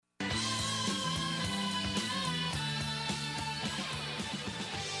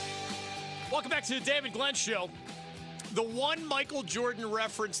Welcome back to the David Glenn Show. The one Michael Jordan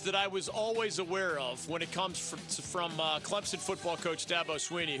reference that I was always aware of when it comes from Clemson football coach Dabo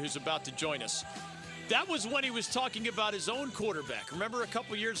Swinney, who's about to join us, that was when he was talking about his own quarterback. Remember a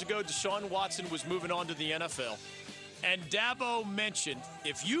couple years ago, Deshaun Watson was moving on to the NFL. And Dabo mentioned,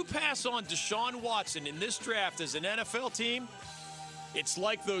 if you pass on Deshaun Watson in this draft as an NFL team, it's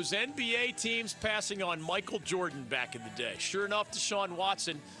like those NBA teams passing on Michael Jordan back in the day. Sure enough, Deshaun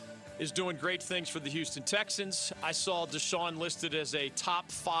Watson is doing great things for the Houston Texans. I saw Deshaun listed as a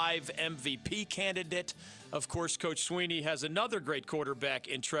top 5 MVP candidate. Of course, Coach Swinney has another great quarterback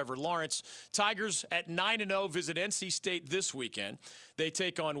in Trevor Lawrence. Tigers at 9-0 visit NC State this weekend. They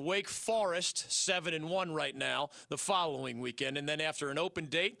take on Wake Forest, 7-1 right now, the following weekend. And then after an open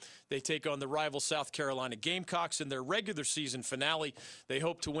date, they take on the rival South Carolina Gamecocks in their regular season finale. They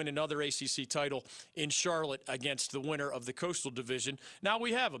hope to win another ACC title in Charlotte against the winner of the Coastal Division. Now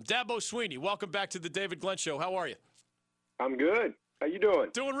we have him, Dabo Swinney. Welcome back to the David Glenn Show. How are you? I'm good. How you doing?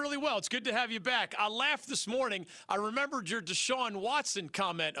 Doing really well. It's good to have you back. I laughed this morning. I remembered your Deshaun Watson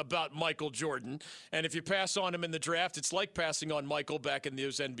comment about Michael Jordan. And if you pass on him in the draft, it's like passing on Michael back in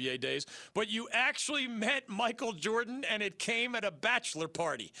those NBA days. But you actually met Michael Jordan, and it came at a bachelor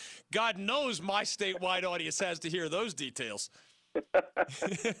party. God knows my statewide audience has to hear those details. Yeah,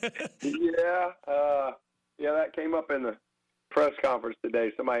 that came up in the press conference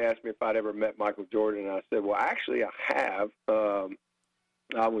today. Somebody asked me if I'd ever met Michael Jordan, and I said, well, actually, I have.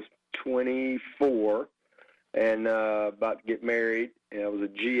 I was 24 and about to get married, and I was a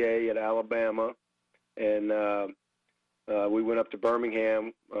GA at Alabama, and we went up to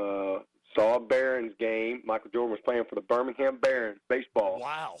Birmingham, saw a Barons game. Michael Jordan was playing for the Birmingham Barons baseball.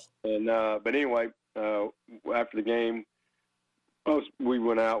 Wow. And but anyway, after the game, we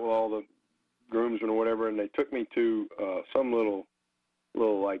went out with all the groomsmen or whatever, and they took me to some little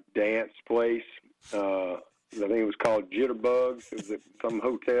like dance place. I think it was called Jitterbugs. It was at some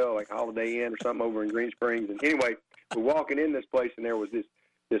hotel, like Holiday Inn or something over in Green Springs. And anyway, we're walking in this place, and there was this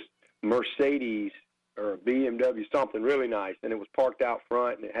Mercedes or a BMW, something really nice, and it was parked out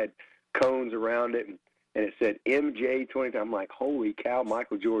front, and it had cones around it, and it said MJ20. I'm like, holy cow,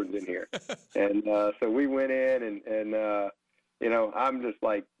 Michael Jordan's in here. And so we went in, and I'm just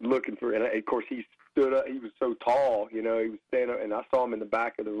like looking for, and of course he stood up. He was so tall, he was standing up, and I saw him in the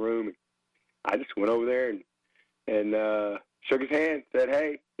back of the room. And I just went over there and shook his hand, said,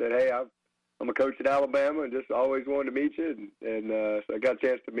 hey, I'm a coach at Alabama and just always wanted to meet you. And so I got a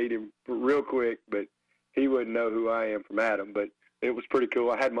chance to meet him real quick, but he wouldn't know who I am from Adam. But it was pretty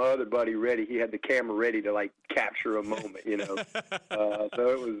cool. I had my other buddy ready. He had the camera ready to, like, capture a moment, So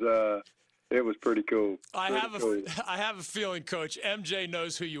it was pretty cool. I have a feeling, Coach, MJ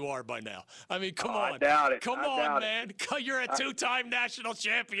knows who you are by now. I mean, come on. I doubt it. Come on, man. You're a two-time national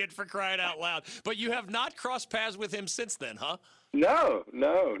champion, for crying out loud. But you have not crossed paths with him since then, huh? No,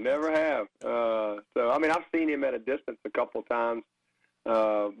 never have. So, I mean, I've seen him at a distance a couple of times,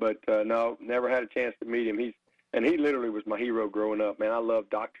 but no, never had a chance to meet him. He literally was my hero growing up, man. I love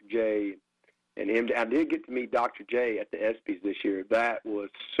Dr. J and MJ. I did get to meet Dr. J at the ESPYs this year. That was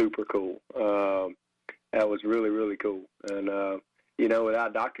super cool. That was really, really cool. And,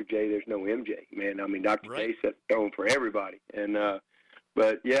 without Dr. J, there's no MJ, man. I mean, Dr. J set the tone for everybody. And,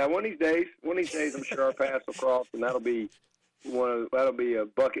 but, yeah, one of these days, I'm sure our paths will cross, and that'll be a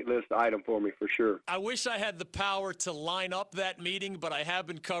bucket list item for me for sure. I wish I had the power to line up that meeting, but I have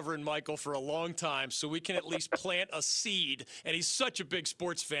been covering Michael for a long time, so we can at least plant a seed. And he's such a big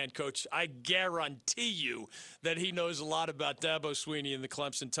sports fan, Coach. I guarantee you that he knows a lot about Dabo Swinney and the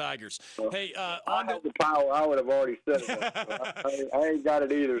Clemson Tigers. Well, hey, I had the power. I would have already said it. I ain't got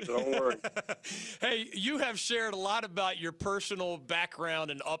it either, so don't worry. Hey, you have shared a lot about your personal background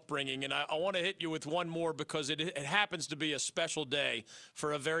and upbringing, and I want to hit you with one more because it happens to be a special day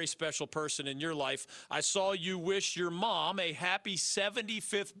for a very special person in your life. I saw you wish your mom a happy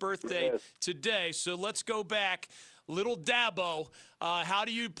 75th birthday today. So let's go back. Little Dabo, how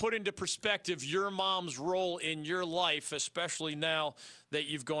do you put into perspective your mom's role in your life, especially now that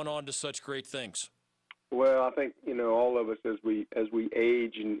you've gone on to such great things? Well, I think, all of us as we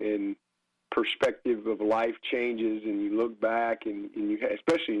age and perspective of life changes and you look back and you,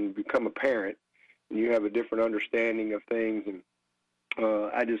 especially when you become a parent, you have a different understanding of things, and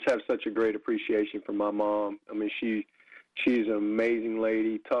I just have such a great appreciation for my mom. I mean, she's an amazing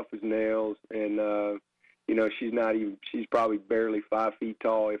lady, tough as nails, and she's probably barely 5 feet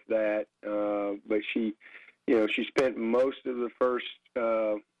tall, if that. But she spent most of the first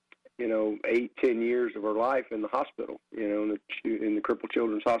 8-10 years of her life in the hospital, in the Crippled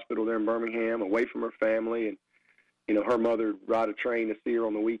Children's Hospital there in Birmingham, away from her family, and her mother would ride a train to see her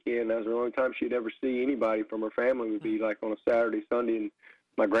on the weekend. That was the only time she'd ever see anybody from her family would be like on a Saturday, Sunday, and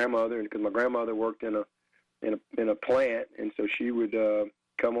my grandmother, because my grandmother worked in a plant, and so she would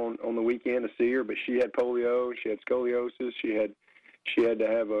come on the weekend to see her. But she had polio, she had scoliosis, she had to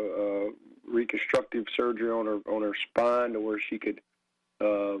have a reconstructive surgery on her spine to where she could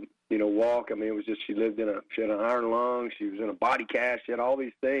walk. I mean, it was just she had an iron lung, she was in a body cast, she had all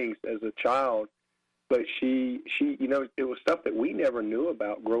these things as a child. But she it was stuff that we never knew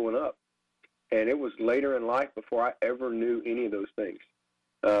about growing up. And it was later in life before I ever knew any of those things.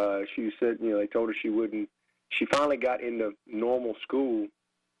 She said, they told her she wouldn't. She finally got into normal school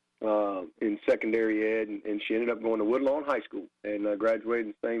in secondary ed, and she ended up going to Woodlawn High School and graduated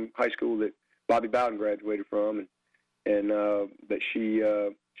in the same high school that Bobby Bowden graduated from. But she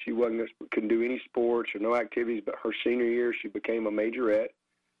couldn't do any sports or no activities. But her senior year, she became a majorette,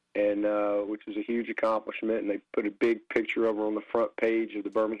 and which was a huge accomplishment. And they put a big picture of her on the front page of the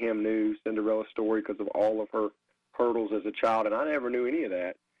Birmingham News, Cinderella story, because of all of her hurdles as a child. And I never knew any of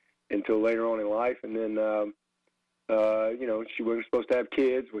that until later on in life. And then, she wasn't supposed to have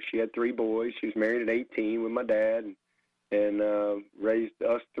kids. Well, she had 3 boys. She was married at 18 with my dad, and raised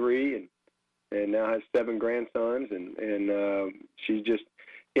us 3, and now has 7 grandsons. And she just,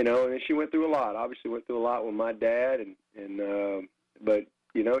 and then she went through a lot. Obviously went through a lot with my dad, but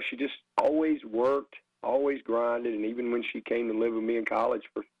she just always worked, always grinded. And even when she came to live with me in college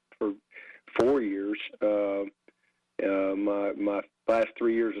for 4 years, my last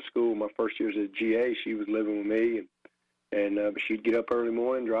 3 years of school, my first years at GA, she was living with me, and she'd get up early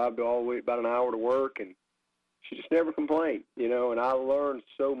morning, drive all the way about an hour to work, and she just never complained, and I learned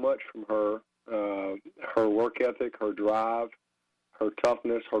so much from her, her work ethic, her drive, her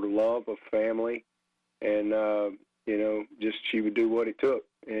toughness, her love of family, and, just she would do what it took.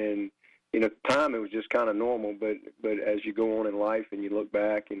 And, at the time it was just kind of normal, but as you go on in life and you look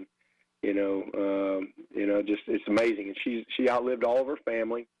back and, just it's amazing. And she outlived all of her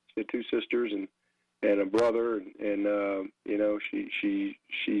family. She had 2 sisters and a brother, and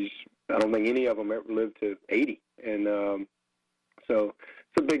she's I don't think any of them ever lived to 80. And so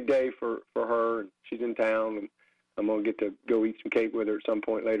it's a big day for her. And she's in town, and I'm gonna get to go eat some cake with her at some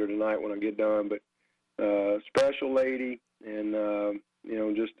point later tonight when I get done. But special lady, and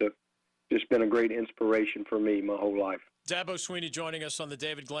just been a great inspiration for me my whole life. Dabo Swinney joining us on the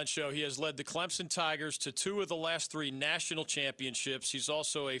David Glenn Show. He has led the Clemson Tigers to 2 of the last 3 national championships. He's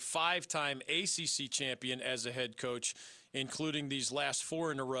also a 5-time ACC champion as a head coach, including these last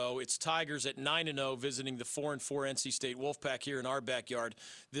 4 in a row. It's Tigers at 9-0 visiting the 4-4 NC State Wolfpack here in our backyard.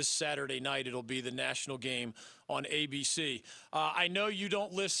 This Saturday night it'll be the national game on ABC. I know you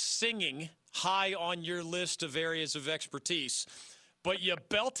don't list singing high on your list of areas of expertise, but you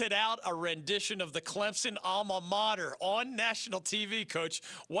belted out a rendition of the Clemson alma mater on national TV, Coach.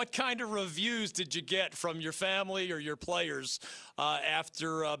 What kind of reviews did you get from your family or your players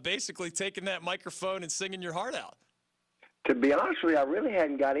after basically taking that microphone and singing your heart out? To be honest with you, I really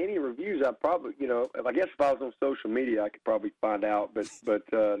hadn't got any reviews. I probably, I guess if I was on social media, I could probably find out. But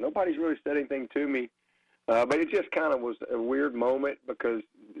nobody's really said anything to me. But it just kind of was a weird moment because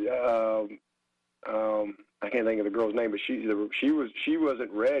I can't think of the girl's name, but she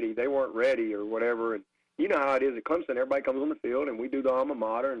wasn't ready. They weren't ready or whatever. And you know how it is at Clemson. Everybody comes on the field, and we do the alma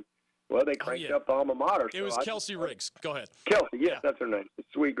mater. And, well, they cranked up the alma mater. It was Kelsey Riggs. Go ahead. Kelsey, yes, that's her name. A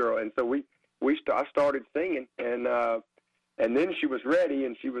sweet girl. And so I started singing, and then she was ready,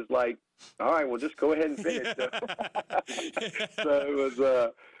 and she was like, all right, well, just go ahead and finish. So it was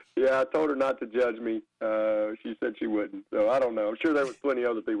I told her not to judge me. She said she wouldn't. So I don't know. I'm sure there was plenty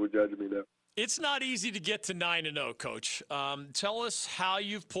of other people judging me, though. It's not easy to get to 9-0, Coach. Tell us how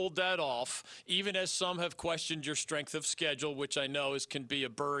you've pulled that off, even as some have questioned your strength of schedule, which I know can be a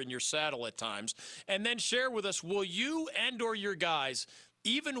burr in your saddle at times. And then share with us, will you and or your guys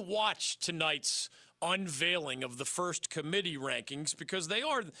even watch tonight's unveiling of the first committee rankings, because they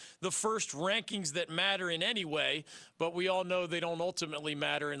are the first rankings that matter in any way, but we all know they don't ultimately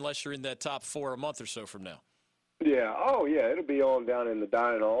matter unless you're in that top 4 a month or so from now. Yeah. Oh, yeah. It'll be on down in the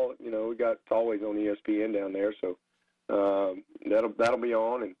dining hall. It's always on ESPN down there, so that'll be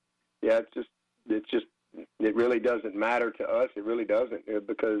on. And yeah, it really doesn't matter to us. It really doesn't,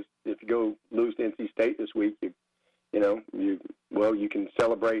 because if you go lose to NC State this week, you can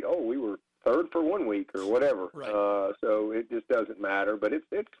celebrate. Oh, we were 3rd for 1 week or whatever. Right. So it just doesn't matter. But it's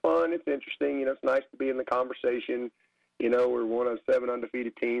fun. It's interesting. It's nice to be in the conversation. We're one of 7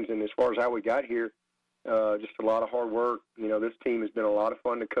 undefeated teams, and as far as how we got here. Just a lot of hard work. This team has been a lot of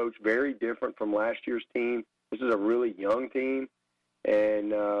fun to coach, very different from last year's team. This is a really young team,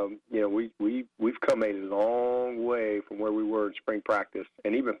 And we've come a long way from where we were in spring practice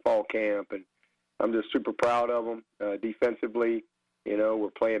and even fall camp. And I'm just super proud of them. Defensively, we're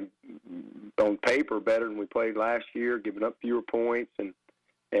playing on paper better than we played last year, giving up fewer points, and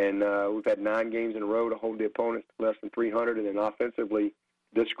we've had 9 games in a row to hold the opponents to less than 300. And then offensively,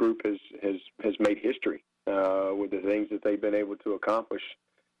 this group has made history with the things that they've been able to accomplish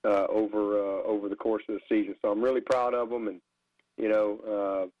over the course of the season. So I'm really proud of them. And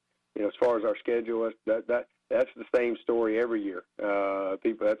as far as our schedule, that's the same story every year.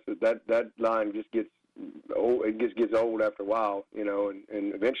 People, that line just gets old. It just gets old after a while, and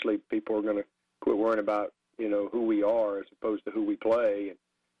eventually people are going to quit worrying about who we are as opposed to who we play.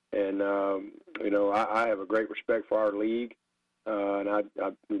 And I have a great respect for our league, and I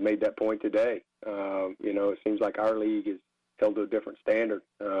made that point today. It seems like our league is held to a different standard.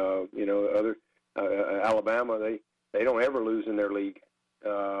 Alabama, they don't ever lose in their league,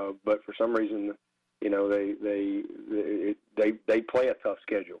 but for some reason, they play a tough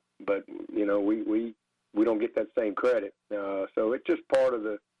schedule. But we don't get that same credit. So it's just part of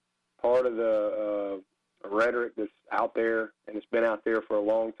the rhetoric that's out there, and it's been out there for a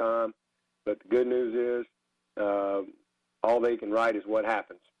long time. But the good news is, all they can write is what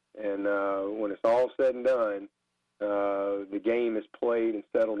happens. And when it's all said and done, the game is played and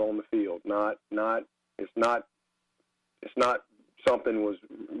settled on the field. It's not something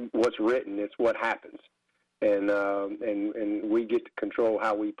what's written. It's what happens, and we get to control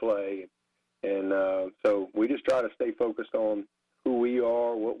how we play, and so we just try to stay focused on who we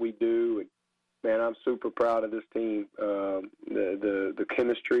are, what we do, and man, I'm super proud of this team, the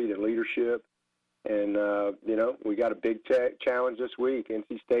chemistry, the leadership, and we got a big challenge this week.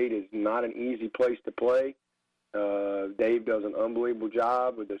 NC State is not an easy place to play. Dave does an unbelievable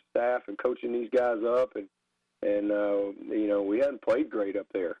job with the staff and coaching these guys up, and we hadn't played great up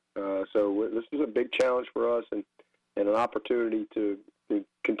there. So this is a big challenge for us, and an opportunity to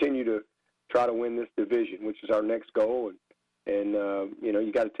continue to try to win this division, which is our next goal. And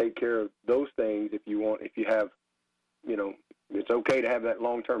you got to take care of those things if you have, it's okay to have that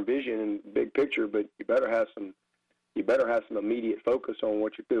long-term vision and big picture, but you better have some immediate focus on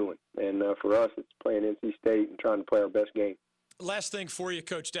what you're doing. And for us, it's playing NC State and trying to play our best game. Last thing for you,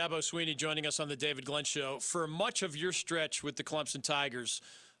 Coach Dabo Swinney, joining us on the David Glenn Show. For much of your stretch with the Clemson Tigers,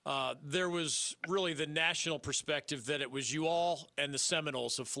 there was really the national perspective that it was you all and the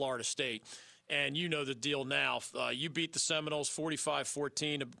Seminoles of Florida State. And you know the deal now. You beat the Seminoles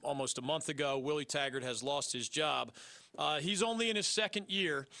 45-14 almost a month ago. Willie Taggart has lost his job. He's only in his second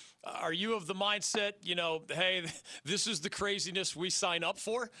year. Are you of the mindset, hey, this is the craziness we sign up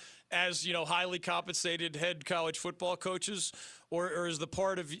for as, highly compensated head college football coaches? Or is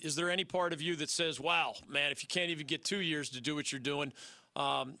there any part of you that says, wow, man, if you can't even get 2 years to do what you're doing,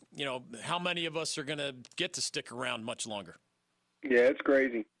 how many of us are going to get to stick around much longer? Yeah, it's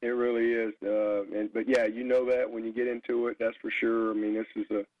crazy. It really is. But yeah, that when you get into it, that's for sure. I mean, this is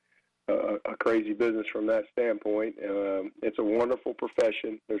a crazy business from that standpoint. It's a wonderful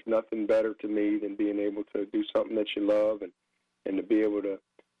profession. There's nothing better to me than being able to do something that you love and to be able to,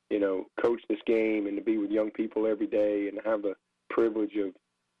 coach this game and to be with young people every day and have the privilege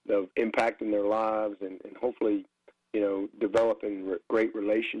of impacting their lives and hopefully, developing great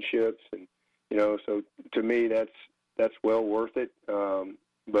relationships. And, so to me, that's well worth it.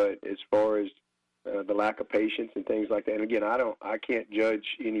 But as far as the lack of patience and things like that, and again, I can't judge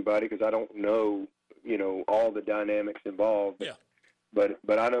anybody because I don't know, all the dynamics involved. Yeah. But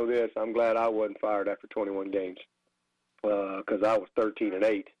I know this: I'm glad I wasn't fired after 21 games because I was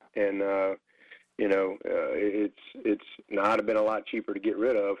 13-8, and it's I'd have been a lot cheaper to get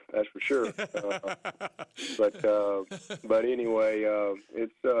rid of, that's for sure. But anyway,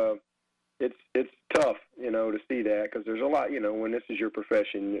 it's tough, to see that because there's a lot, when this is your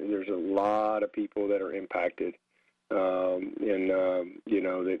profession, there's a lot of people that are impacted.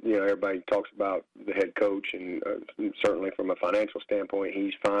 Everybody talks about the head coach, and certainly from a financial standpoint,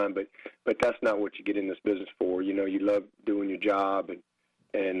 he's fine, but that's not what you get in this business for. You love doing your job,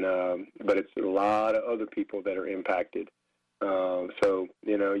 but it's a lot of other people that are impacted. So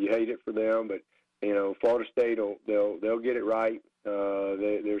you hate it for them, but Florida State they'll get it right.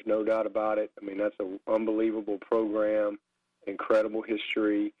 There's no doubt about it. I mean, that's an unbelievable program, incredible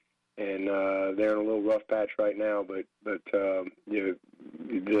history, and they're in a little rough patch right now. But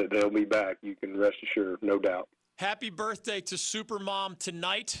they'll be back. You can rest assured, no doubt. Happy birthday to Supermom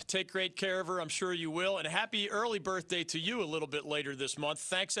tonight. Take great care of her. I'm sure you will. And happy early birthday to you a little bit later this month.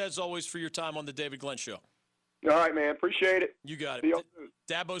 Thanks, as always, for your time on the David Glenn Show. All right, man. Appreciate it. You got it. See you soon.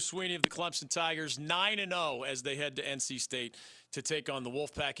 Dabo Swinney of the Clemson Tigers, 9-0 as they head to NC State to take on the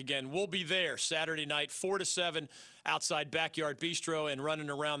Wolfpack again. We'll be there Saturday night, 4 to 7, outside Backyard Bistro and running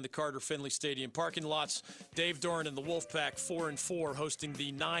around the Carter Finley Stadium parking lots. Dave Doran and the Wolfpack, 4-4, hosting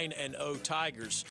the 9-0 Tigers.